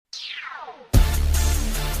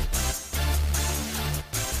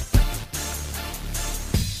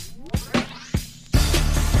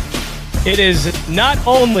It is not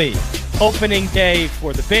only opening day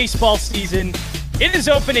for the baseball season, it is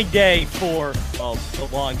opening day for the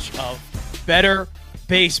launch of Bettor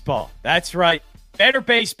Baseball. That's right. Bettor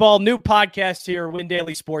Baseball, new podcast here,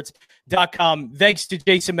 WinDailySports.com. Thanks to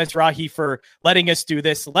Jason Mizrahi for letting us do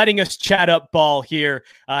this, letting us chat up ball here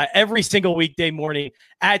every single weekday morning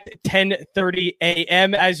at 10:30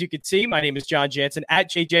 a.m. As you can see, my name is John Jansen,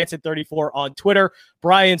 at JJansen34 on Twitter.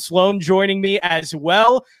 Brian Slone joining me as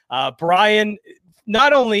well. Brian,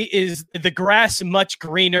 not only is the grass much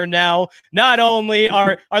greener now, not only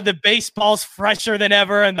are the baseballs fresher than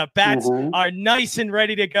ever and the bats are nice and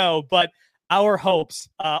ready to go, but our hopes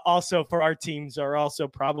also for our teams are also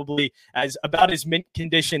probably about as mint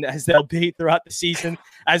condition as they'll be throughout the season,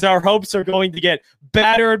 as our hopes are going to get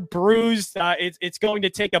battered, bruised. It's going to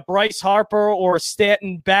take a Bryce Harper or a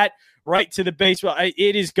Stanton bat right to the baseball.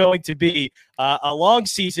 It is going to be a long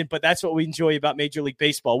season, but that's what we enjoy about Major League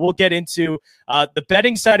Baseball. We'll get into the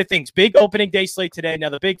betting side of things. Big opening day slate today. Now,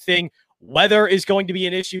 the big thing, weather is going to be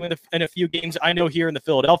an issue in a few games. I know here in the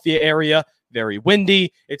Philadelphia area, very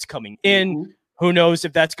windy. It's coming in. Who knows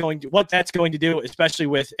what that's going to do, especially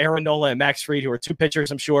with Aaron Nola and Max Fried, who are two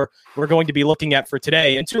pitchers I'm sure we're going to be looking at for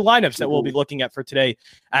today, and two lineups that we'll be looking at for today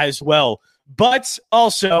as well. But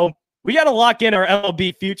also, we got to lock in our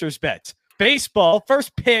MLB futures bets. Baseball,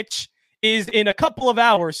 first pitch is in a couple of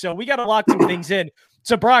hours, so we got to lock some things in.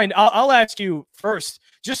 So, Brian, I'll ask you first,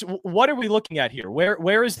 just what are we looking at here?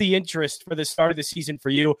 Where is the interest for the start of the season for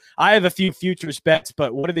you? I have a few futures bets,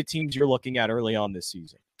 but what are the teams you're looking at early on this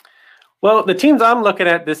season? Well, the teams I'm looking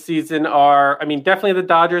at this season are, definitely the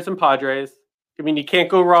Dodgers and Padres. You can't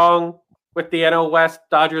go wrong with the NL West,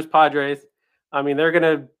 Dodgers, Padres. They're going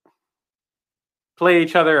to play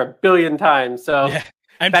each other a billion times. So yeah.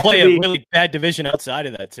 And play a really bad division outside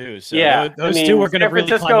of that, too. So yeah, those two are going to really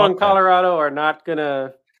San Francisco and Colorado are not going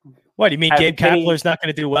to. What, do you mean Gabe Kapler's not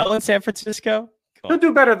going to do well in San Francisco? He'll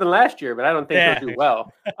do better than last year, but I don't think he'll do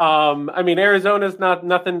well. Arizona's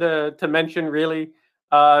nothing to mention, really.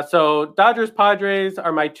 So Dodgers, Padres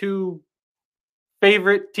are my two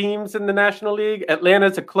favorite teams in the National League.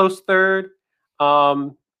 Atlanta's a close third. If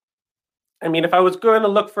I was going to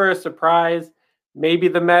look for a surprise, maybe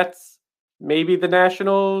the Mets, maybe the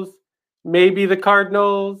Nationals, maybe the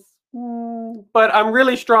Cardinals. But I'm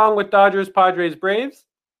really strong with Dodgers, Padres, Braves.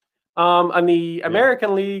 On the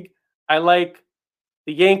American League, I like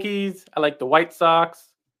the Yankees. I like the White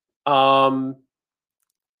Sox. Out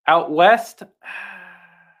West,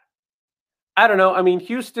 I don't know.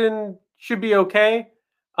 Houston should be okay.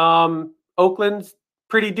 Oakland's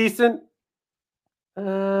pretty decent.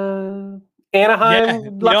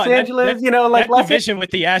 Anaheim, Los Angeles, that division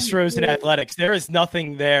with the Astros and Athletics, there is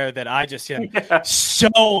nothing there that I just am so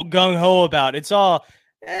gung-ho about. It's all,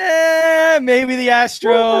 maybe the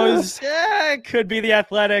Astros, it could be the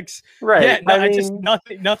Athletics. Right. Just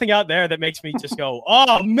nothing out there that makes me just go,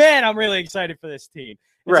 oh, man, I'm really excited for this team.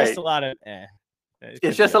 It's just a lot of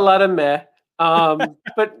It's just a lot of meh.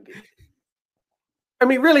 But,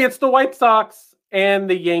 really, it's the White Sox and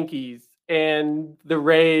the Yankees and the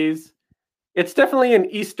Rays. It's definitely an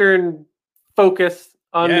Eastern focus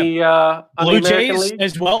on the Blue American Jays League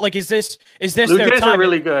as well. Like, is this Blue their Jays time? Are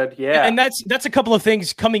really good, yeah. And that's a couple of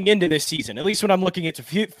things coming into this season. At least when I'm looking at the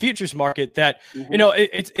futures market, that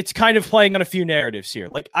it's kind of playing on a few narratives here.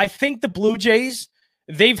 Like, I think the Blue Jays,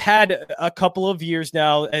 they've had a couple of years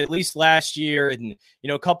now, at least last year, and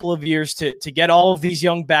a couple of years to get all of these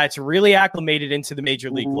young bats really acclimated into the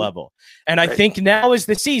major league level. And I think now is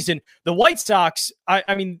the season. The White Sox,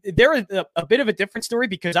 they're a bit of a different story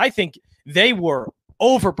because I think they were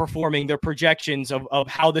overperforming their projections of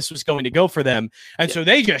how this was going to go for them. And so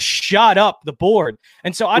they just shot up the board.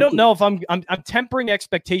 And so I don't know if I'm tempering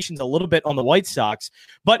expectations a little bit on the White Sox,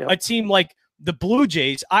 but a team like the Blue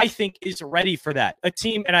Jays, I think, is ready for that. A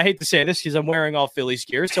team, and I hate to say this because I'm wearing all Phillies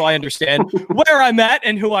gear, so I understand where I'm at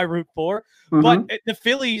and who I root for. But the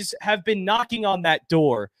Phillies have been knocking on that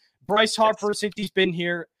door. Bryce Harper, since he's been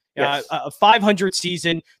here, a 500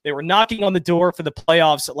 season. They were knocking on the door for the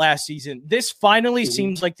playoffs last season. This finally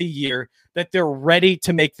seems like the year that they're ready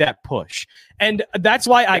to make that push. And that's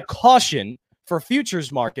why I caution for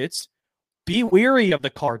futures markets, be wary of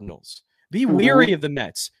the Cardinals. Be wary of the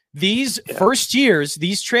Mets. These first years,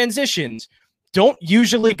 these transitions don't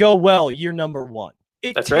usually go well year number one.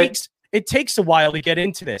 It takes a while to get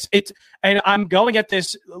into this. And I'm going at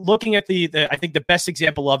this, looking at the I think the best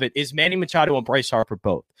example of it is Manny Machado and Bryce Harper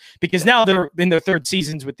both. Because now they're in their third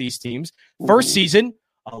seasons with these teams. First season,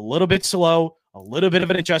 a little bit slow, a little bit of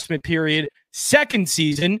an adjustment period. Second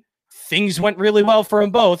season, things went really well for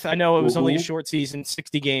them both. I know it was only a short season,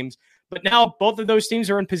 60 games. But now both of those teams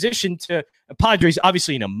are in position to Padres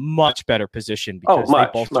obviously in a much better position because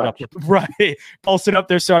they bolstered up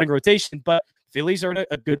their starting rotation. But Phillies are in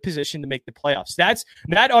a good position to make the playoffs.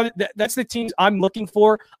 That's the teams I'm looking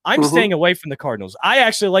for. I'm staying away from the Cardinals. I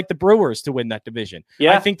actually like the Brewers to win that division.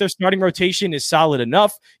 Yeah. I think their starting rotation is solid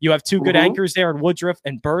enough. You have two good anchors there in Woodruff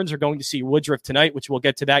and Burns. Are going to see Woodruff tonight, which we'll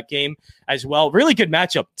get to that game as well. Really good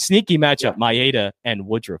matchup. Sneaky matchup, Maeda and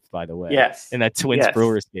Woodruff, by the way. Yes. In that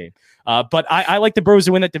Twins-Brewers game. But I like the Brewers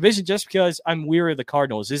to win that division just because I'm weary of the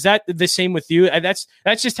Cardinals. Is that the same with you? And that's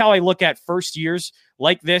just how I look at first years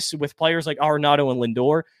like this with players like Arenado and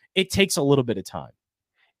Lindor. It takes a little bit of time.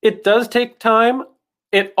 It does take time.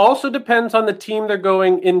 It also depends on the team they're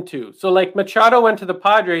going into. So like Machado went to the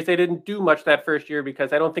Padres. They didn't do much that first year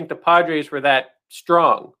because I don't think the Padres were that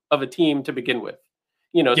strong of a team to begin with.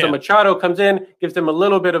 So Machado comes in, gives them a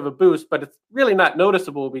little bit of a boost, but it's really not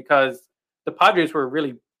noticeable because the Padres were a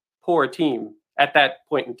really poor team at that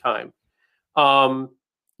point in time.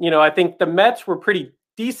 I think the Mets were pretty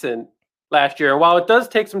decent last year. While it does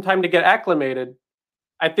take some time to get acclimated,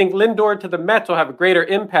 I think Lindor to the Mets will have a greater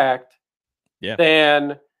impact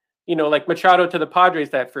than, like Machado to the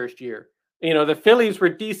Padres that first year. The Phillies were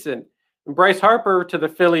decent. And Bryce Harper to the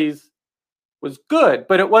Phillies was good,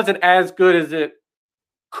 but it wasn't as good as it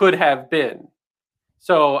could have been.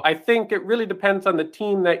 So I think it really depends on the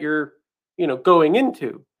team that you're, going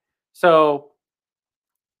into. So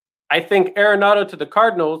I think Arenado to the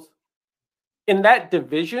Cardinals in that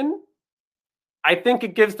division, I think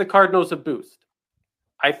it gives the Cardinals a boost.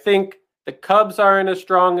 I think the Cubs aren't as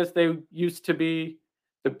strong as they used to be.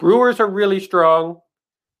 The Brewers are really strong.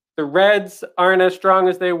 The Reds aren't as strong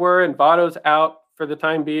as they were, and Votto's out for the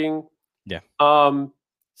time being. Yeah.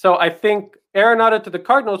 So I think Arenado to the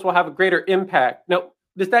Cardinals will have a greater impact. Now,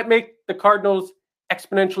 does that make the Cardinals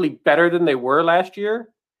exponentially better than they were last year?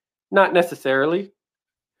 Not necessarily.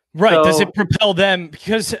 Right. So, does it propel them?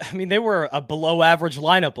 Because, they were a below average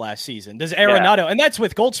lineup last season. Does Arenado, and that's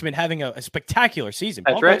with Goldschmidt having a spectacular season.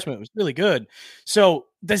 Paul Goldschmidt was really good. So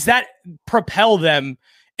does that propel them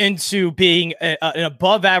into being an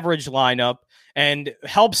above average lineup and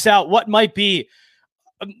helps out what might be,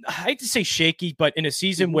 I hate to say shaky, but in a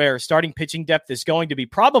season where starting pitching depth is going to be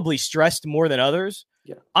probably stressed more than others?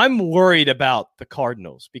 Yeah. I'm worried about the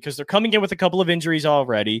Cardinals because they're coming in with a couple of injuries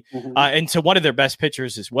already and to one of their best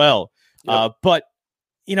pitchers as well. Yep. But,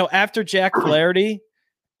 after Jack Flaherty,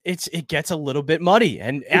 it gets a little bit muddy.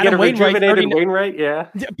 And Adam Wainwright, yeah.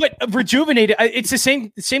 But rejuvenated, it's the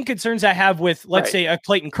same concerns I have with, let's say, a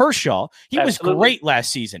Clayton Kershaw. He was great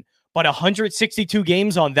last season. But 162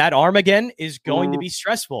 games on that arm again is going to be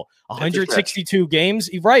stressful. 162 games,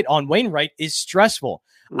 right, on Wainwright is stressful.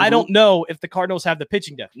 I don't know if the Cardinals have the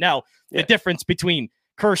pitching depth. Now, the difference between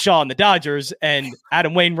Kershaw and the Dodgers and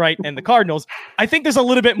Adam Wainwright and the Cardinals, I think there's a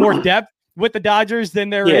little bit more depth with the Dodgers than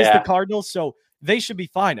there is the Cardinals. So they should be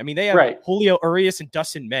fine. They have Julio Urias and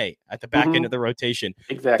Dustin May at the back end of the rotation.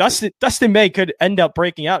 Exactly. Dustin May could end up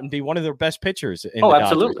breaking out and be one of their best pitchers.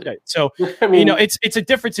 Absolutely. Dodgers. So, it's a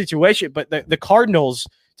different situation, but the Cardinals,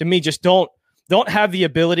 to me, just don't have the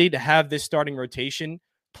ability to have this starting rotation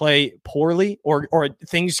play poorly or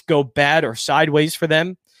things go bad or sideways for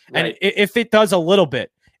them. Right. And if it does a little bit,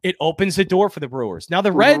 it opens the door for the Brewers. Now,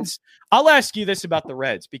 the Reds, I'll ask you this about the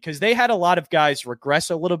Reds because they had a lot of guys regress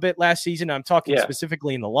a little bit last season. I'm talking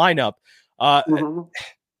specifically in the lineup.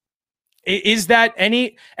 Is that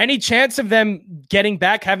any chance of them getting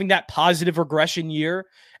back, having that positive regression year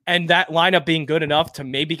and that lineup being good enough to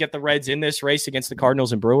maybe get the Reds in this race against the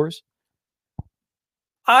Cardinals and Brewers?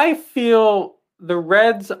 I feel the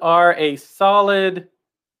Reds are a solid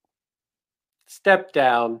step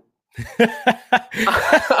down.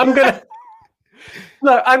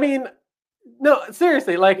 No,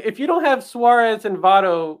 seriously, like if you don't have Suarez and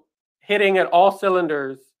Votto hitting at all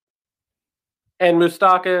cylinders and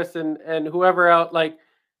Moustakas and whoever else, like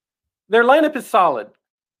their lineup is solid,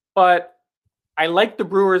 but I like the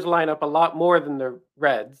Brewers lineup a lot more than the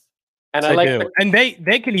Reds. And I like and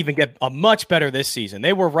they can even get a much better this season.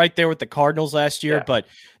 They were right there with the Cardinals last year, but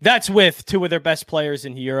that's with two of their best players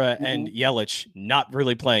in Hira and Yelich not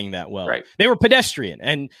really playing that well. Right. They were pedestrian,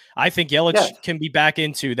 and I think Yelich can be back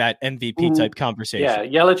into that MVP type conversation. Yeah,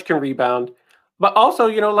 Yelich can rebound. But also,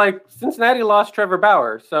 like Cincinnati lost Trevor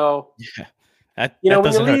Bauer, so that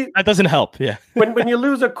doesn't help. Yeah. when you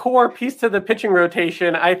lose a core piece to the pitching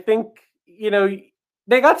rotation, I think,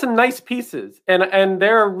 they got some nice pieces, and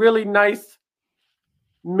they're a really nice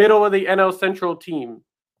middle of the NL Central team.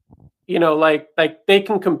 Like they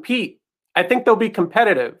can compete. I think they'll be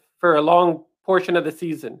competitive for a long portion of the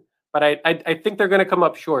season, but I think they're going to come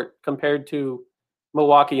up short compared to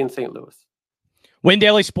Milwaukee, and St. Louis.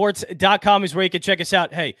 WinDailySports.com is where you can check us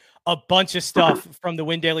out. Hey, a bunch of stuff from the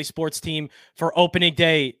Win Daily Sports team for opening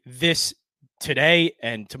day today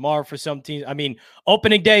and tomorrow for some teams. I mean,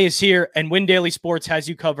 opening day is here, and Win Daily Sports has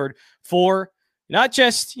you covered for not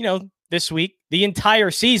just, this week, the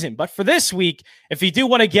entire season, but for this week, if you do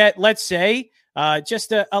want to get, let's say,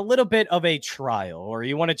 just a little bit of a trial, or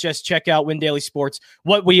you want to just check out Win Daily Sports,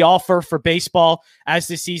 what we offer for baseball as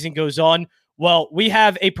the season goes on. Well, we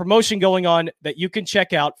have a promotion going on that you can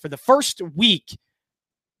check out for the first week.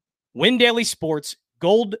 Win Daily Sports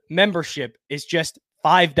Gold membership is just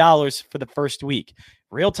 $5 for the first week.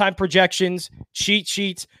 Real-time projections, cheat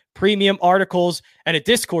sheets, premium articles, and a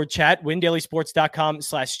Discord chat,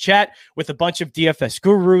 windailysports.com/chat with a bunch of DFS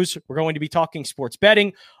gurus. We're going to be talking sports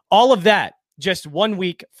betting, all of that. Just 1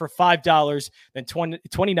 week for $5, then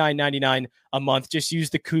 $29.99 a month. Just use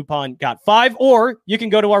the coupon GOT5, or you can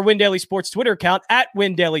go to our Win Daily Sports Twitter account at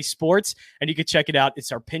Win Daily Sports, and you can check it out.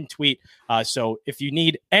 It's our pinned tweet. So if you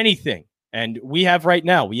need anything, and we have right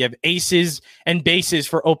now, we have aces and bases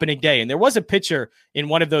for opening day. And there was a picture in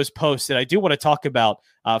one of those posts that I do want to talk about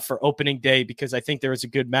for opening day, because I think there is a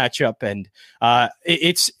good matchup, and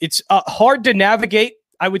it's hard to navigate.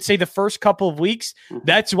 I would say the first couple of weeks.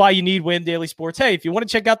 That's why you need Win Daily Sports. Hey, if you want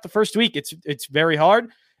to check out the first week, it's very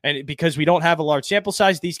hard. And because we don't have a large sample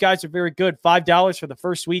size, these guys are very good. $5 for the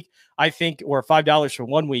first week, I think, or $5 for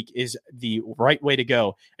 1 week is the right way to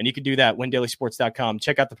go. And you can do that, windailysports.com.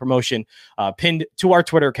 Check out the promotion pinned to our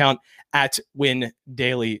Twitter account at Win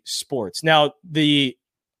Daily Sports. Now, the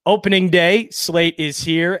opening day slate is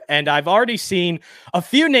here, and I've already seen a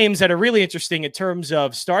few names that are really interesting in terms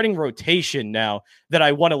of starting rotation now that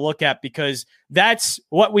I want to look at, because that's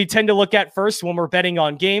what we tend to look at first when we're betting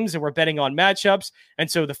on games and we're betting on matchups. And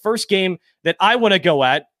so the first game that I want to go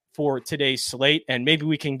at for today's slate, and maybe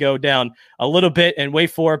we can go down a little bit and wait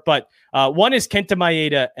for it, but one is Kenta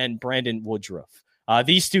Maeda and Brandon Woodruff.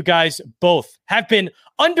 These two guys both have been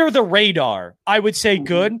under the radar, I would say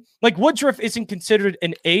good. Like, Woodruff isn't considered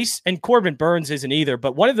an ace, and Corbin Burns isn't either,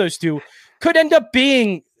 but one of those two could end up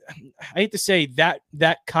being, I hate to say that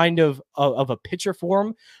kind of a pitcher for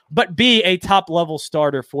him, but be a top level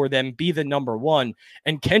starter for them, be the number one.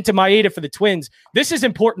 And Kenta Maeda for the Twins, this is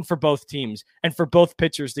important for both teams and for both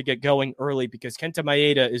pitchers to get going early, because Kenta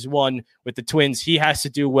Maeda is one with the Twins. He has to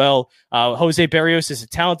do well. Jose Berrios is a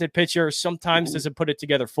talented pitcher, sometimes doesn't put it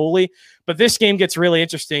together fully, but this game gets really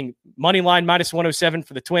interesting. Money line -107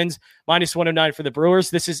 for the Twins, -109 for the Brewers.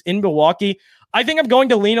 This is in Milwaukee. I think I'm going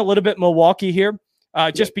to lean a little bit Milwaukee here.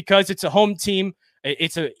 Just because it's a home team,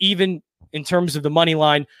 it's even in terms of the money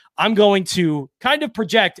line. I'm going to kind of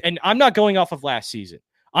project, and I'm not going off of last season.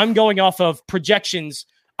 I'm going off of projections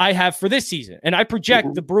I have for this season. And I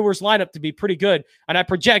project the Brewers lineup to be pretty good. And I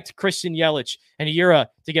project Christian Yelich and Hira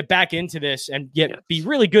to get back into this and be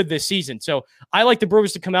really good this season. So I like the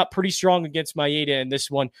Brewers to come out pretty strong against Maeda in this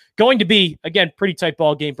one. Going to be, again, pretty tight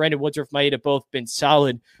ball game. Brandon Woodruff, Maeda, both been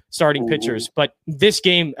solid starting pitchers. But this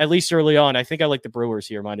game, at least early on, I think I like the Brewers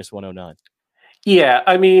here, -109. Yeah,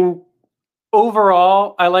 I mean,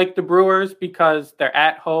 overall, I like the Brewers because they're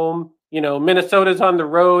at home. Minnesota's on the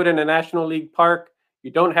road in a National League park. You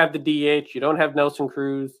don't have the DH. You don't have Nelson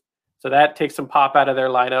Cruz. So that takes some pop out of their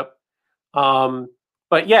lineup.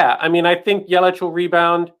 But yeah, I mean, I think Yelich will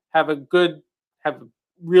rebound, have a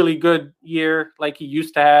really good year like he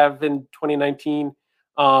used to have in 2019.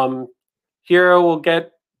 Hero will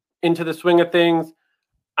get into the swing of things.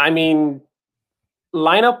 I mean,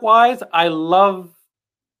 lineup-wise, I love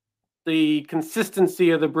the consistency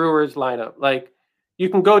of the Brewers lineup. Like, you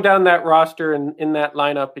can go down that roster and in that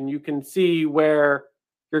lineup, and you can see where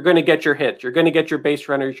you're going to get your hits. You're going to get your base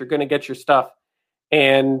runners. You're going to get your stuff.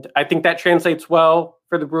 And I think that translates well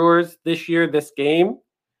for the Brewers this year, this game.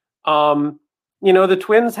 The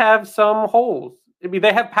Twins have some holes. I mean,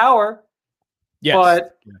 they have power,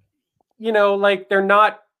 but, they're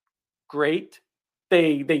not great.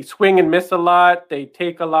 They swing and miss a lot. They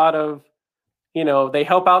take a lot of, they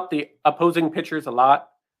help out the opposing pitchers a lot.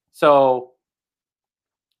 So,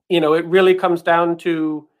 it really comes down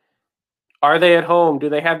to, are they at home? Do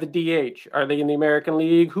they have the DH? Are they in the American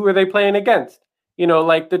League? Who are they playing against?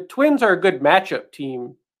 The Twins are a good matchup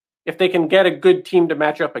team if they can get a good team to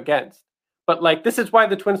match up against. But, this is why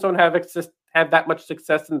the Twins don't have that much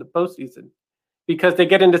success in the postseason, because they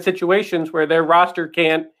get into situations where their roster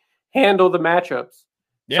can't handle the matchups.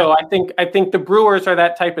 Yeah. So I think the Brewers are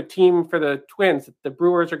that type of team for the Twins. The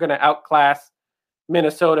Brewers are going to outclass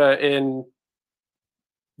Minnesota in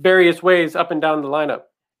various ways up and down the lineup.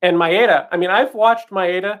 And Maeda, I mean, I've watched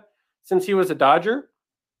Maeda since he was a Dodger,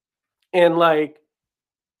 and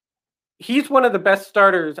he's one of the best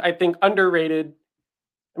starters, I think, underrated.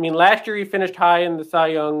 I mean, last year he finished high in the Cy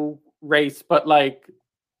Young race, but like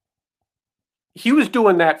he was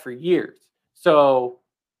doing that for years. So,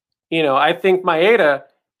 I think Maeda,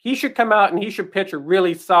 he should come out and he should pitch a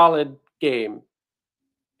really solid game.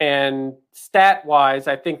 And stat-wise,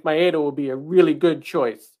 I think Maeda will be a really good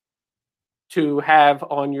choice to have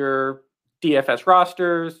on your DFS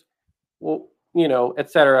rosters,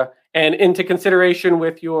 et cetera, and into consideration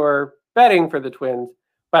with your betting for the Twins.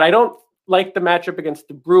 But I don't like the matchup against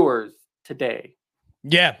the Brewers today.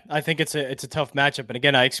 Yeah, I think it's a tough matchup. And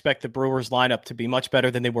again, I expect the Brewers lineup to be much better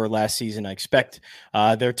than they were last season. I expect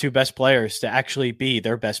their two best players to actually be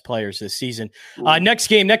their best players this season. Next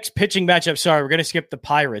pitching matchup. Sorry, we're going to skip the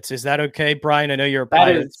Pirates. Is that okay, Brian? I know you're a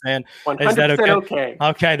Pirates fan. 100% Is that okay? Okay.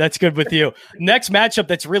 Okay, that's good with you. Next matchup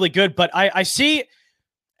that's really good, but I see,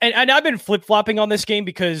 and I've been flip-flopping on this game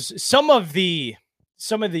because some of the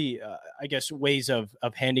I guess ways of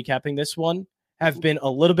handicapping this one have been a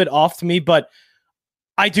little bit off to me, but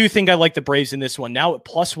I do think I like the Braves in this one. Now at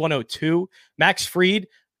plus 102, Max Fried,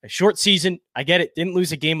 a short season. I get it. Didn't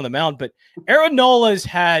lose a game on the mound, but Aaron Nola's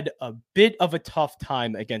had a bit of a tough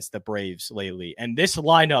time against the Braves lately. And this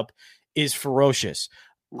lineup is ferocious.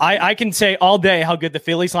 I can say all day how good the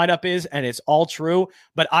Phillies lineup is, and it's all true,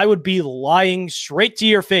 but I would be lying straight to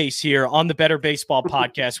your face here on the Better Baseball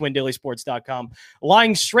podcast, WinDailySports.com,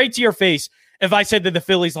 lying straight to your face if I said that the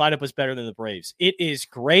Phillies lineup was better than the Braves. It is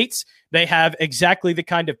great. They have exactly the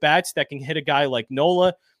kind of bats that can hit a guy like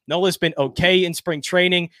Nola. Nola's been okay in spring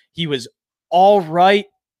training. He was all right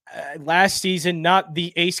last season, not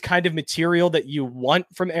the ace kind of material that you want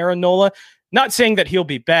from Aaron Nola. Not saying that he'll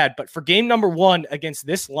be bad, but for game number one against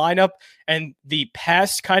this lineup and the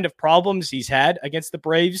past kind of problems he's had against the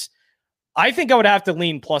Braves, I think I would have to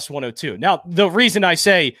lean plus 102. Now, the reason I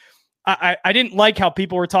say I didn't like how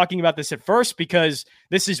people were talking about this at first, because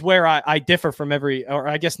this is where I differ from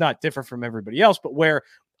I guess not differ from everybody else, but where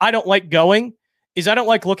I don't like going is I don't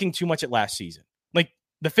like looking too much at last season. Like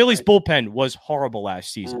the Phillies bullpen was horrible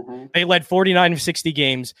last season. Mm-hmm. They led 49 of 60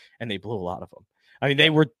 games and they blew a lot of them. I mean, they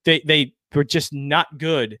were just not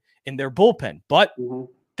good in their bullpen, but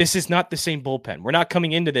this is not the same bullpen. We're not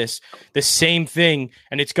coming into this the same thing,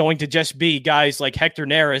 and it's going to just be guys like Hector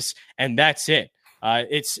Neris, and that's it.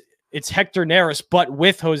 It's Hector Neris, but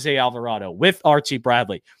with Jose Alvarado, with Archie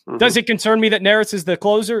Bradley. Does it concern me that Neris is the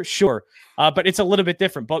closer? Sure, but it's a little bit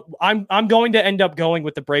different. But I'm going to end up going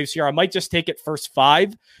with the Braves here. I might just take it first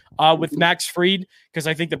five with Max Fried, because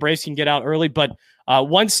I think the Braves can get out early. But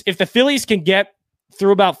if the Phillies can get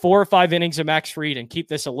through about 4 or 5 innings of Max Fried and keep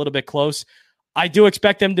this a little bit close, I do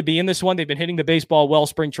expect them to be in this one. They've been hitting the baseball well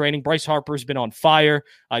spring training. Bryce Harper's been on fire.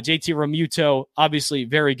 JT Realmuto, obviously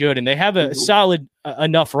very good. And they have a solid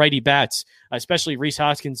enough righty bats, especially Rhys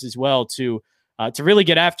Hoskins as well, to really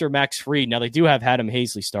get after Max Fried. Now, they do have Adam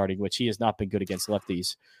Hazley starting, which he has not been good against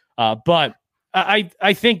lefties. But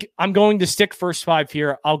I think I'm going to stick first five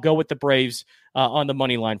here. I'll go with the Braves on the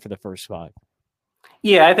money line for the first five.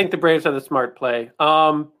 Yeah, I think the Braves are the smart play.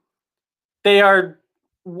 They are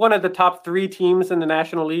one of the top 3 teams in the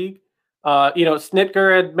National League.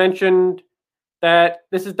 Snitker had mentioned that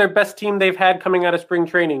this is their best team they've had coming out of spring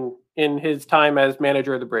training in his time as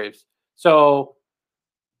manager of the Braves. So,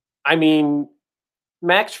 I mean,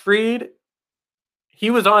 Max Fried, he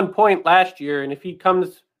was on point last year, and if he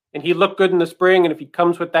comes and he looked good in the spring, and if he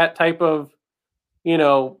comes with that type of,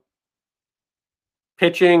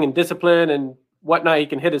 pitching and discipline and whatnot, he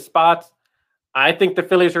can hit his spots. I think the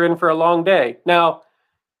Phillies are in for a long day. Now,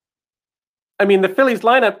 I mean, the Phillies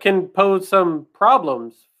lineup can pose some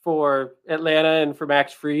problems for Atlanta and for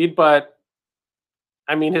Max Fried, but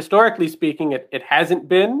I mean, historically speaking, it hasn't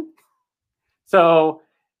been. So,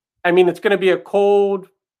 I mean, it's going to be a cold,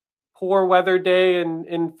 poor weather day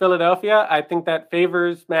in Philadelphia. I think that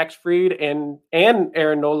favors Max Fried and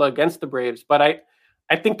Aaron Nola against the Braves. But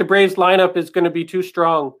I think the Braves lineup is going to be too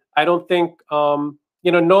strong. I don't think,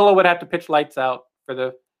 Nola would have to pitch lights out for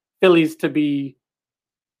the Phillies to be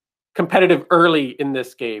competitive early in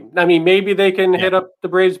this game. I mean, maybe they can hit up the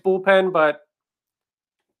Braves bullpen, but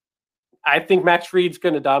I think Max Fried's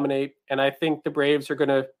going to dominate, and I think the Braves are going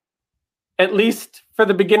to, at least for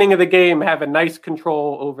the beginning of the game, have a nice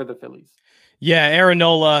control over the Phillies. Yeah, Aaron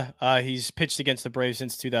Nola, he's pitched against the Braves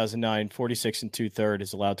since 2009, 46 and 2/3,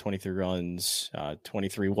 has allowed 23 runs,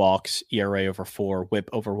 23 walks, ERA over 4, WHIP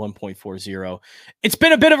over 1.40. It's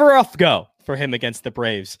been a bit of a rough go for him against the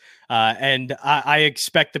Braves, and I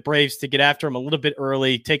expect the Braves to get after him a little bit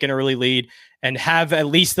early, take an early lead, and have at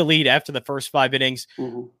least the lead after the first 5 innings.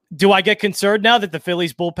 Mm-hmm. Do I get concerned now that the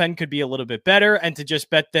Phillies bullpen could be a little bit better and to just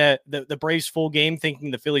bet the Braves full game,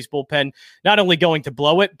 thinking the Phillies bullpen not only going to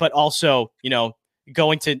blow it, but also,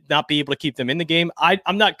 going to not be able to keep them in the game?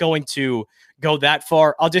 I'm not going to go that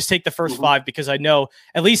far. I'll just take the first 5 because I know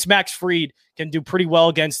at least Max Fried can do pretty well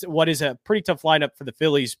against what is a pretty tough lineup for the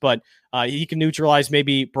Phillies, but he can neutralize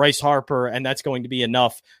maybe Bryce Harper, and that's going to be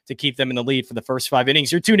enough to keep them in the lead for the first 5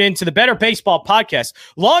 innings. You're tuned in to the Bettor Baseball Podcast,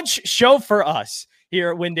 launch show for us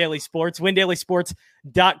here at Win Daily Sports.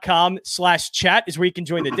 WinDailySports.com/chat is where you can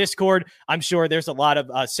join the Discord. I'm sure there's a lot of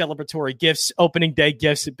celebratory gifts, opening day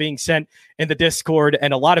gifts being sent in the Discord,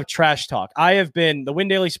 and a lot of trash talk. The Win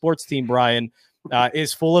Daily Sports team, Brian,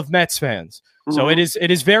 is full of Mets fans. So it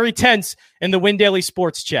is very tense in the Win Daily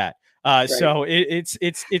Sports chat. Right. So it's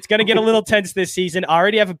going to get a little tense this season. I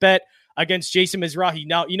already have a bet against Jason Mizrahi.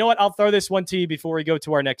 Now, you know what? I'll throw this one to you before we go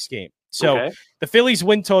to our next game. So the Phillies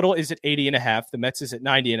win total is at 80.5. The Mets is at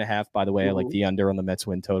 90.5. By the way, I like the under on the Mets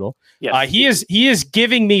win total. Yes. He is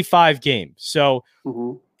giving me 5 games. So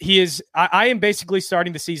he is. I am basically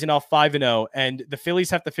starting the season off 5-0, and the Phillies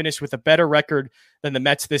have to finish with a better record than the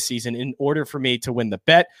Mets this season in order for me to win the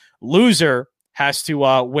bet. Loser has to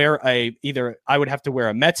wear either I would have to wear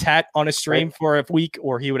a Mets hat on a stream for a week,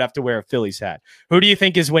 or he would have to wear a Phillies hat. Who do you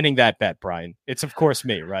think is winning that bet, Brian? It's of course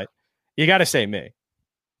me, right? You got to say me.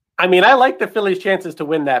 I mean, I like the Phillies' chances to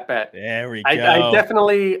win that bet. There we go. I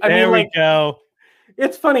definitely. There we go.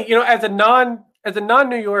 It's funny, as a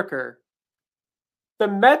non-New Yorker, the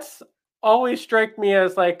Mets always strike me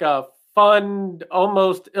as like a fun,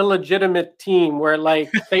 almost illegitimate team where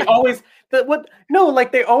like they always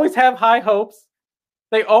they always have high hopes.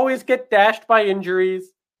 They always get dashed by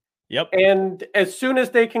injuries. Yep. And as soon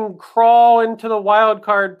as they can crawl into the wild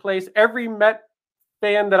card place, every Met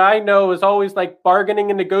fan that I know is always like bargaining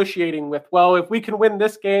and negotiating with, well, if we can win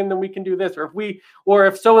this game, then we can do this, or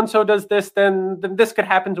if so and so does this, then this could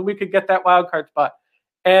happen, so we could get that wild card spot.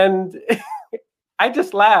 And I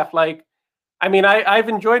just laugh. Like, I mean, I've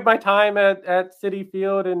enjoyed my time at Citi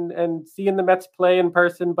Field and seeing the Mets play in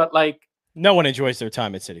person, but like, no one enjoys their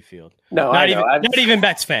time at Citi Field. No, not even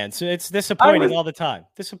Mets fans. It's disappointing all the time.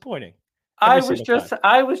 Disappointing. I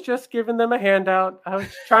was just giving them a handout. I was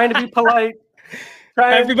trying to be polite.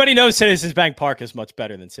 Everybody knows Citizens Bank Park is much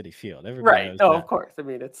better than Citi Field. Everybody knows that. Of course. I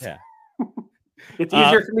mean, it's it's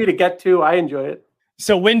easier for me to get to. I enjoy it.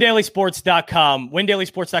 So WinDailySports.com,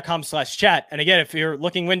 WinDailySports.com/chat. And again, if you're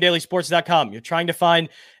looking WinDailySports.com, you're trying to find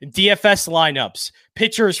DFS lineups,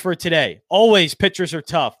 pitchers for today. Always pitchers are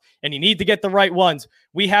tough, and you need to get the right ones.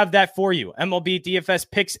 We have that for you. MLB DFS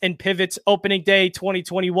picks and pivots opening day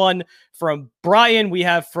 2021 from Brian. We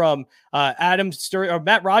have from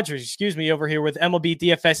Matt Rogers, over here with MLB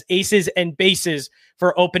DFS aces and bases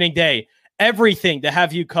for opening day. Everything to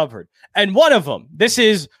have you covered. And one of them, this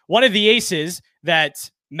is one of the aces that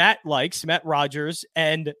Matt likes, Matt Rogers,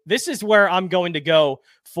 and this is where I'm going to go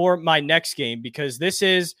for my next game because this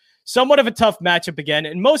is somewhat of a tough matchup again,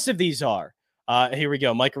 and most of these are. Here we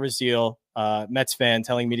go. Micah Raziel, Mets fan,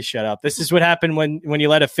 telling me to shut up. This is what happened when you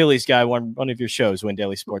let a Phillies guy on one of your shows,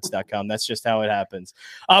 WinDailySports.com. That's just how it happens.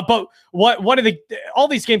 But all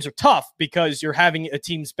these games are tough because you're having a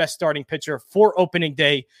team's best starting pitcher for opening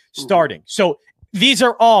day starting. So these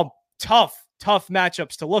are all tough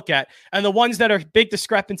matchups to look at. And the ones that are big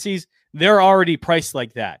discrepancies, they're already priced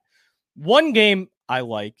like that. One game I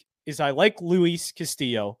like Luis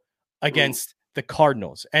Castillo against the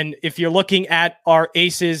Cardinals. And if you're looking at our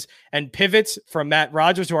aces and pivots from Matt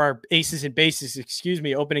Rogers, or our aces and bases,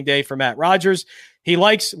 opening day for Matt Rogers, he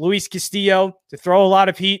likes Luis Castillo to throw a lot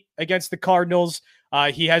of heat against the Cardinals.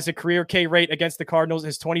 He has a career K rate against the Cardinals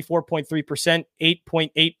is 24.3%,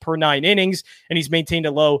 8.8 per 9 innings, and he's maintained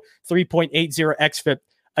a low 3.80 xFIP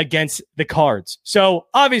against the Cards. So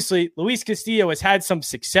obviously, Luis Castillo has had some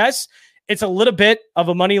success. It's a little bit of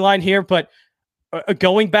a money line here, but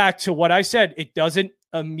going back to what I said, it doesn't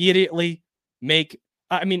immediately make.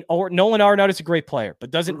 Nolan Arenado is a great player,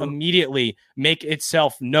 but doesn't immediately make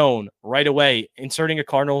itself known right away. Inserting a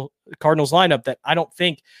Cardinals lineup that I don't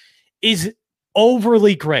think is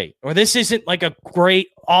overly great, or this isn't like a great,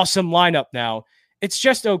 awesome lineup. Now it's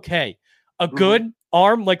just okay. A good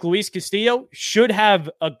arm like Luis Castillo should have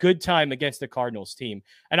a good time against the Cardinals team,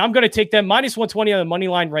 and I'm going to take them -120 on the money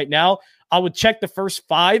line right now. I would check the first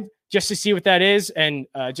 5. Just to see what that is and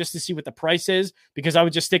just to see what the price is, because I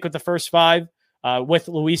would just stick with the first 5 with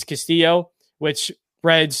Luis Castillo, which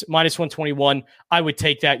Reds -121. I would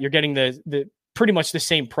take that. You're getting the pretty much the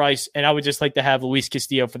same price, and I would just like to have Luis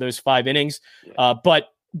Castillo for those 5 innings. But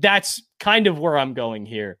that's kind of where I'm going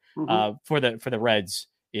here for the Reds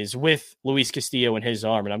is with Luis Castillo in his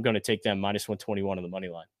arm, and I'm going to take them minus 121 on the money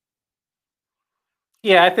line.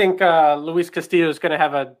 Yeah, I think Luis Castillo is going to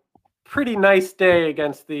have a pretty nice day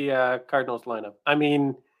against the Cardinals lineup. I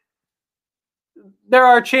mean, there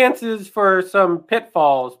are chances for some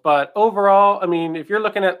pitfalls, but overall, I mean, if you're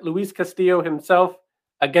looking at Luis Castillo himself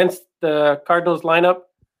against the Cardinals lineup,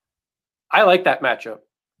 I like that matchup.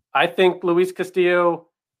 I think Luis Castillo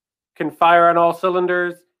can fire on all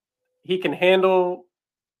cylinders. He can handle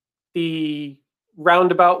the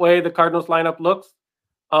roundabout way the Cardinals lineup looks.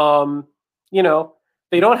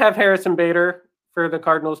 They don't have Harrison Bader for the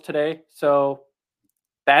Cardinals today, so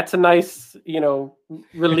that's a nice,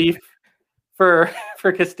 relief for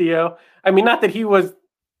Castillo. I mean, not that he was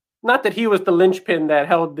the linchpin that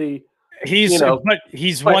held the. But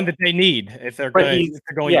he's one that they need if they're going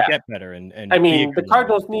to get better. And I mean, the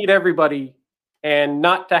Cardinals need everybody, and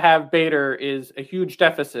not to have Bader is a huge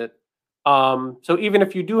deficit. So even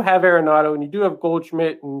if you do have Arenado and you do have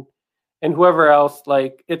Goldschmidt and whoever else,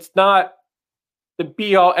 like, it's not the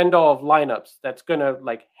be all end all of lineups that's gonna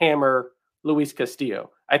like hammer Luis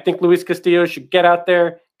Castillo. I think Luis Castillo should get out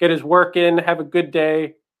there, get his work in, have a good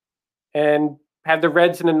day, and have the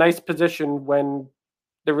Reds in a nice position when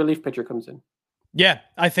the relief pitcher comes in. Yeah,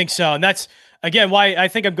 I think so. And that's, again, why I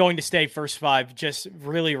think I'm going to stay first five, just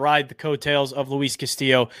really ride the coattails of Luis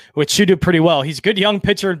Castillo, which should do pretty well. He's a good young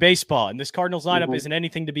pitcher in baseball, and this Cardinals lineup isn't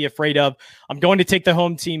anything to be afraid of. I'm going to take the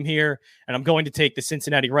home team here, and I'm going to take the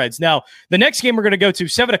Cincinnati Reds. Now, the next game we're going to go to,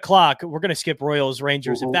 7 o'clock, we're going to skip Royals,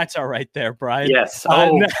 Rangers, if that's all right there, Brian. Yes.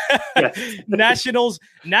 Yes.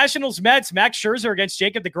 Nationals, Mets, Max Scherzer against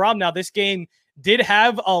Jacob deGrom. Now, this game did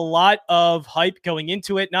have a lot of hype going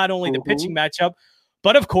into it, not only the pitching matchup,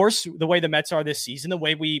 but of course, the way the Mets are this season, the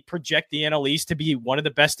way we project the NL East to be one of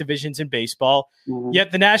the best divisions in baseball.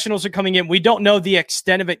 Yet the Nationals are coming in. We don't know the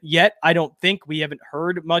extent of it yet. I don't think we haven't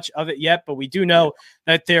heard much of it yet, but we do know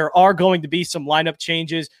that there are going to be some lineup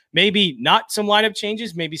changes, maybe not some lineup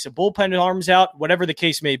changes, maybe some bullpen arms out, whatever the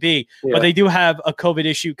case may be. But they do have a COVID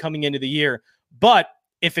issue coming into the year. But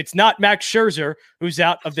if it's not Max Scherzer who's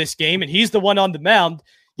out of this game and he's the one on the mound,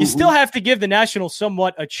 you still have to give the Nationals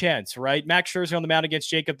somewhat a chance, right? Max Scherzer on the mound against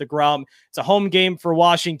Jacob deGrom. It's a home game for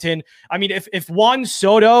Washington. I mean, if Juan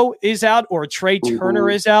Soto is out or Trey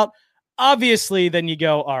Turner is out, obviously then you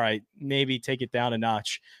go, all right, maybe take it down a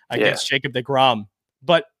notch against Jacob deGrom.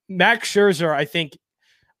 But Max Scherzer, I think,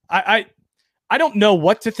 I don't know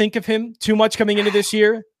what to think of him too much coming into this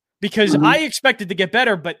year, because I expected to get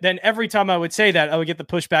better, but then every time I would say that, I would get the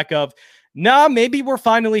pushback of, nah, maybe we're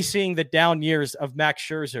finally seeing the down years of Max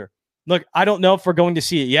Scherzer. Look, I don't know if we're going to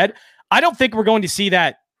see it yet. I don't think we're going to see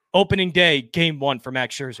that opening day game one for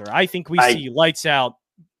Max Scherzer. I think we see lights out,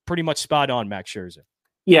 pretty much spot on Max Scherzer.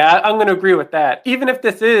 Yeah, I'm going to agree with that. Even if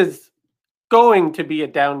this is going to be a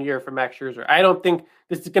down year for Max Scherzer, I don't think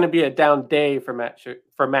this is going to be a down day for Max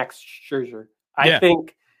Scherzer. I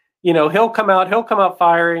think, he'll come out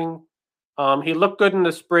firing. He looked good in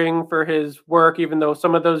the spring for his work, even though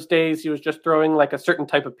some of those days he was just throwing like a certain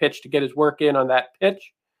type of pitch to get his work in on that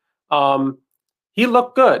pitch. He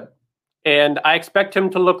looked good, and I expect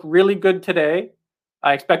him to look really good today.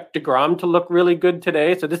 I expect deGrom to look really good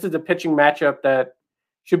today. So this is a pitching matchup that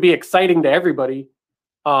should be exciting to everybody.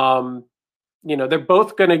 They're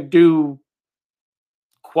both going to do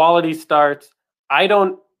quality starts. I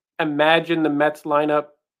don't imagine the Mets lineup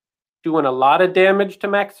doing a lot of damage to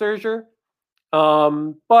Max Scherzer.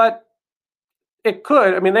 But it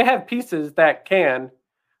could. I mean, they have pieces that can.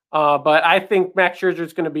 But I think Max Scherzer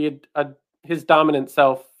is going to be his dominant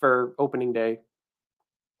self for opening day.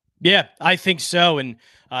 Yeah, I think so. And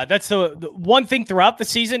that's the one thing throughout the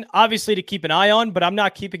season, obviously, to keep an eye on. But I'm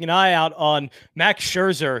not keeping an eye out on Max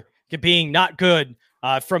Scherzer being not good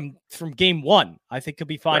from game one. I think he'll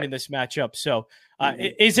be fine in this matchup. So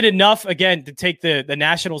is it enough, again, to take the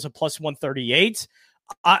Nationals at plus 138?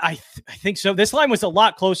 I think so. This line was a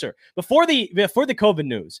lot closer before the COVID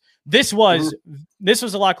news. This was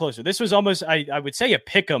a lot closer. This was almost, I would say, a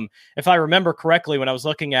pick 'em, if I remember correctly when I was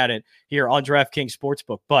looking at it here on DraftKings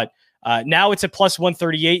Sportsbook. But now it's a plus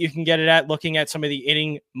 138. You can get it at looking at some of the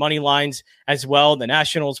inning money lines as well. The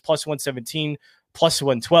Nationals plus 117. Plus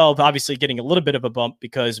 112, obviously getting a little bit of a bump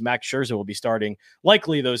because Max Scherzer will be starting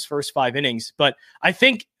likely those first 5 innings. But I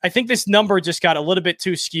think this number just got a little bit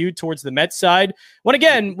too skewed towards the Mets side. When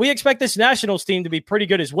again, we expect this Nationals team to be pretty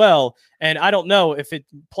good as well. And I don't know if it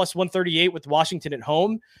plus 138 with Washington at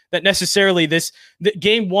home, that necessarily the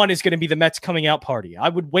game one is going to be the Mets coming out party. I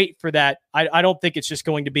would wait for that. I don't think it's just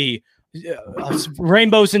going to be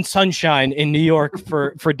rainbows and sunshine in New York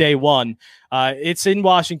for day one. It's in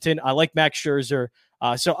Washington. I like Max Scherzer.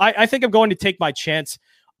 So I think I'm going to take my chance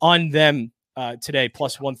on them today,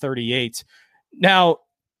 plus 138. Now,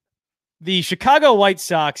 the Chicago White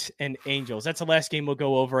Sox and Angels, that's the last game we'll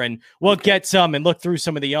go over, and we'll get some and look through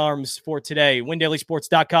some of the arms for today.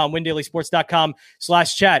 WinDailySports.com,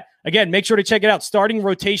 WinDailySports.com/chat. Again, make sure to check it out. Starting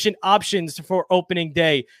rotation options for opening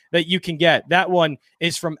day that you can get. That one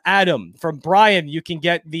is from Adam. From Brian, you can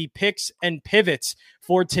get the picks and pivots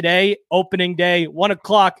for today, opening day, 1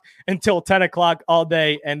 o'clock until 10 o'clock all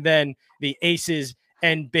day, and then the aces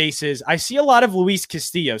and bases. I see a lot of Luis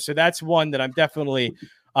Castillo, so that's one that I'm definitely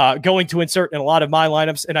going to insert in a lot of my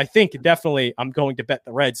lineups, and I think definitely I'm going to bet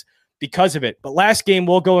the Reds because of it. But last game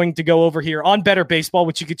we're going to go over here on Bettor Baseball,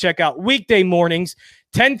 which you can check out weekday mornings,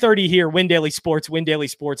 10:30 here, Win Daily Sports,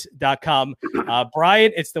 WinDailySports.com.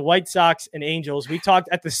 Brian, it's the White Sox and Angels. We talked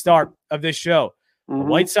at the start of this show. The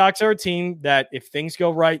White Sox are a team that if things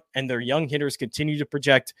go right and their young hitters continue to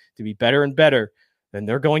project to be better and better, then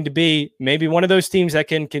they're going to be maybe one of those teams that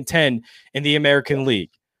can contend in the American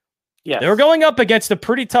League. Yes. They're going up against a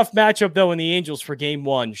pretty tough matchup, though, in the Angels for game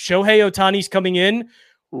one. Shohei Ohtani's coming in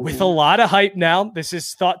with a lot of hype now. This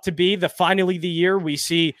is thought to be finally the year we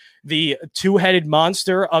see the two-headed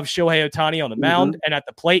monster of Shohei Ohtani on the mound and at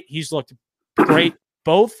the plate. He's looked great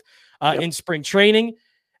both in spring training.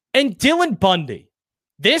 And Dylan Bundy,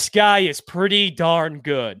 this guy is pretty darn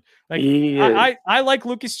good. Like I like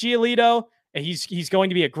Lucas Giolito, and he's going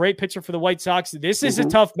to be a great pitcher for the White Sox. This is a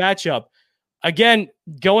tough matchup. Again,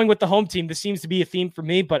 going with the home team, this seems to be a theme for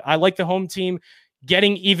me, but I like the home team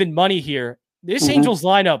getting even money here. This Angels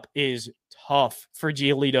lineup is tough for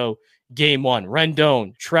Giolito game one.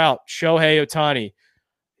 Rendon, Trout, Shohei Ohtani.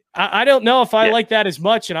 I don't know if I like that as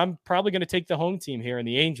much, and I'm probably going to take the home team here in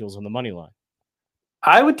the Angels on the money line.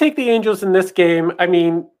 I would take the Angels in this game. I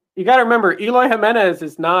mean, you got to remember, Eloy Jimenez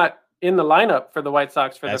is not in the lineup for the White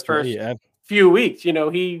Sox for the first few weeks. You know,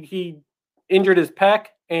 he injured his pec,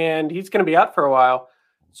 and he's going to be out for a while.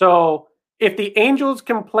 So if the Angels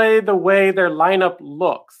can play the way their lineup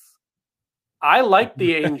looks, I like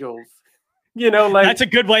the Angels. You know, like that's a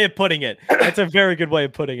good way of putting it. That's a very good way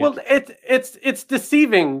of putting it. Well, it's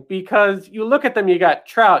deceiving because you look at them. You got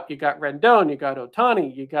Trout, you got Rendon, you got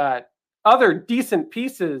Ohtani, you got other decent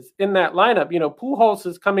pieces in that lineup. You know, Pujols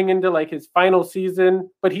is coming into like his final season,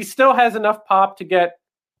 but he still has enough pop to get,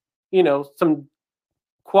 you know, some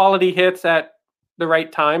quality hits at the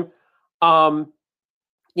right time.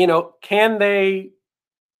 You know, can they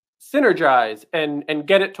synergize and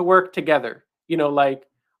get it to work together? You know, like,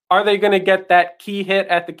 are they going to get that key hit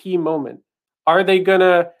at the key moment? Are they going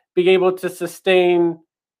to be able to sustain,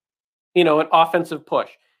 you know, an offensive push?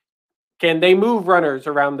 Can they move runners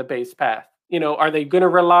around the base path? You know, are they going to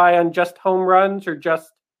rely on just home runs or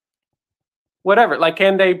just whatever? Like,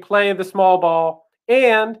 can they play the small ball?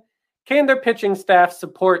 And can their pitching staff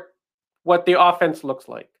support what the offense looks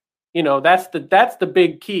like? You know, that's the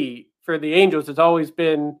big key for the Angels has always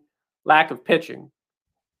been lack of pitching.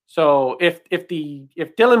 So if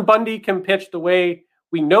Dylan Bundy can pitch the way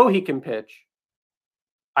we know he can pitch,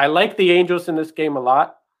 I like the Angels in this game a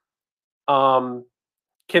lot.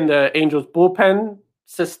 Can the Angels bullpen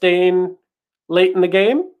sustain late in the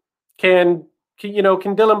game? Can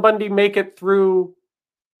Dylan Bundy make it through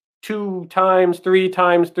 3 times through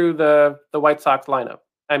the White Sox lineup?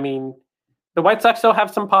 I mean, the White Sox still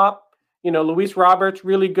have some pop. You know, Luis Roberts,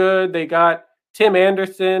 really good. They got Tim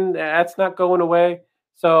Anderson. That's not going away.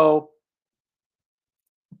 So,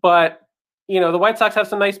 but, you know, the White Sox have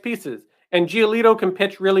some nice pieces. And Giolito can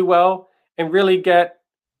pitch really well and really get,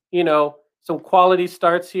 you know, some quality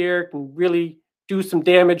starts here, can really do some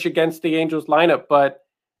damage against the Angels lineup. But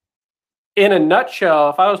in a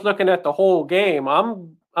nutshell, if I was looking at the whole game,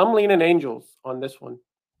 I'm leaning Angels on this one.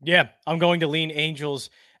 Yeah, I'm going to lean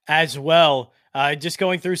Angels as well. Just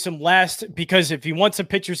going through some last, because if you want some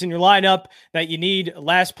pitchers in your lineup that you need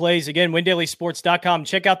last plays, again, WinDailySports.com,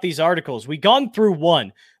 check out these articles. We've gone through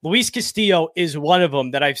one. Luis Castillo is one of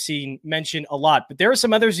them that I've seen mentioned a lot, but there are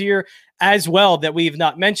some others here as well that we have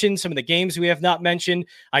not mentioned, some of the games we have not mentioned.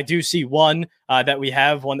 I do see one that we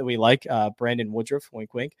have, one that we like, Brandon Woodruff,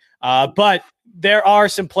 wink, wink. But there are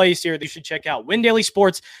some plays here that you should check out.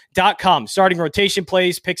 WinDailySports.com, starting rotation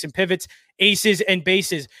plays, picks and pivots, aces and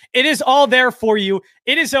bases. It is all there for you.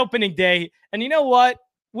 It is opening day. And you know what?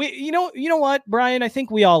 You know what, Brian? I think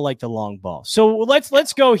we all like the long ball. So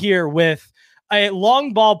let's go here with a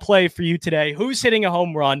long ball play for you today. Who's hitting a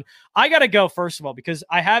home run? I got to go, first of all, because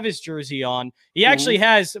I have his jersey on. He actually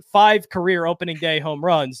has 5 career opening day home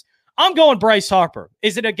runs. I'm going Bryce Harper.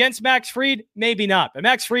 Is it against Max Fried? Maybe not. But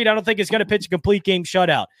Max Fried, I don't think is going to pitch a complete game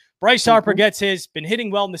shutout. Bryce Harper gets his, been hitting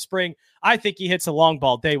well in the spring. I think he hits a long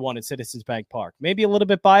ball day one at Citizens Bank Park. Maybe a little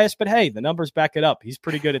bit biased, but hey, the numbers back it up. He's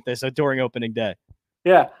pretty good at this during opening day.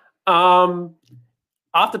 Yeah.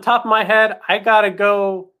 Off the top of my head, I got to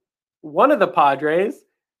go one of the Padres,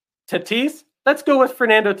 Tatis. Let's go with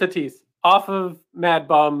Fernando Tatis off of Mad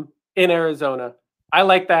Bum in Arizona. I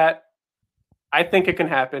like that. I think it can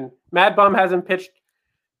happen. Mad Bum hasn't pitched.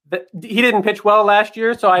 He didn't pitch well last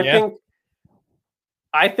year, so I think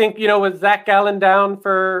with Zach Gallen down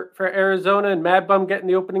for Arizona and Mad Bum getting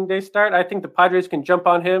the opening day start, I think the Padres can jump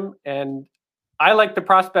on him, and I like the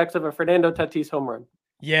prospects of a Fernando Tatis home run.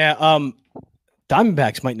 Yeah,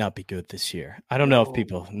 Diamondbacks might not be good this year. I don't know if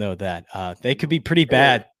people know that. They could be pretty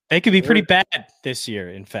bad. They could be pretty bad this year,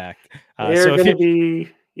 in fact. They're going to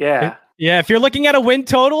be, yeah. Yeah, if you're looking at a win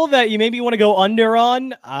total that you maybe want to go under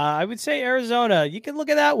on, I would say Arizona. You can look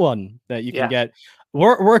at that one that you can get.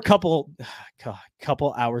 We're a couple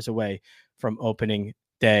hours away from opening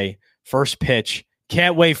day. First pitch.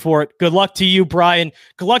 Can't wait for it. Good luck to you, Brian.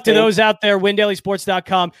 Good luck to those out there,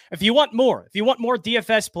 WinDailySports.com. If you want more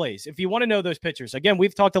DFS plays, if you want to know those pitchers, again,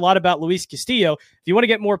 we've talked a lot about Luis Castillo. If you want to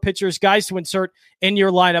get more pitchers, guys to insert in your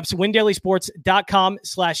lineups,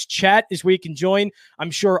 WinDailySports.com/chat is where you can join. I'm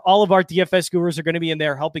sure all of our DFS gurus are going to be in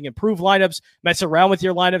there helping improve lineups, mess around with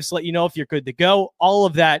your lineups, let you know if you're good to go. All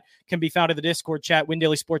of that can be found in the Discord chat,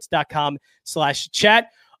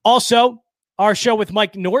 WinDailySports.com/chat. Also, our show with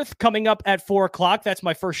Mike North coming up at 4 o'clock. That's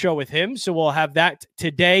my first show with him. So we'll have that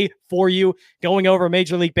today for you, going over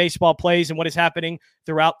Major League Baseball plays and what is happening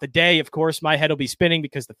throughout the day. Of course, my head will be spinning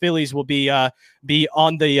because the Phillies will be on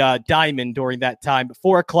the diamond during that time,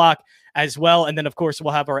 4 o'clock as well. And then, of course,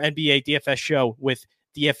 we'll have our NBA DFS show with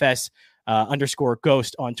DFS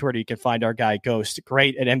 _Ghost on Twitter. You can find our guy Ghost,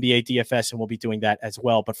 great at NBA DFS, and we'll be doing that as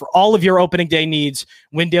well. But for all of your opening day needs,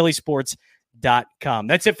 WinDailySports.com.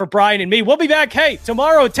 That's it for Brian and me. We'll be back,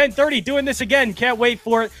 tomorrow at 10:30 doing this again. Can't wait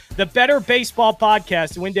for it. The Bettor Baseball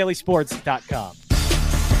Podcast at WinDailySports.com.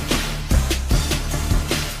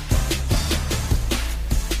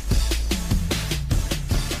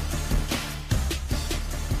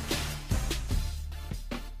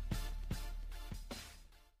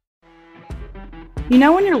 You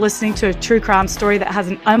know when you're listening to a true crime story that has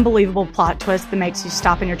an unbelievable plot twist that makes you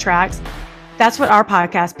stop in your tracks? That's what our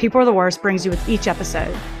podcast, People Are the Worst, brings you with each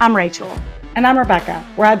episode. I'm Rachel. And I'm Rebecca.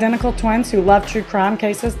 We're identical twins who love true crime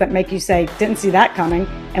cases that make you say, didn't see that coming,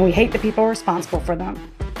 and we hate the people responsible for them.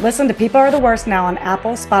 Listen to People Are the Worst now on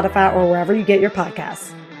Apple, Spotify, or wherever you get your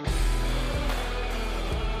podcasts.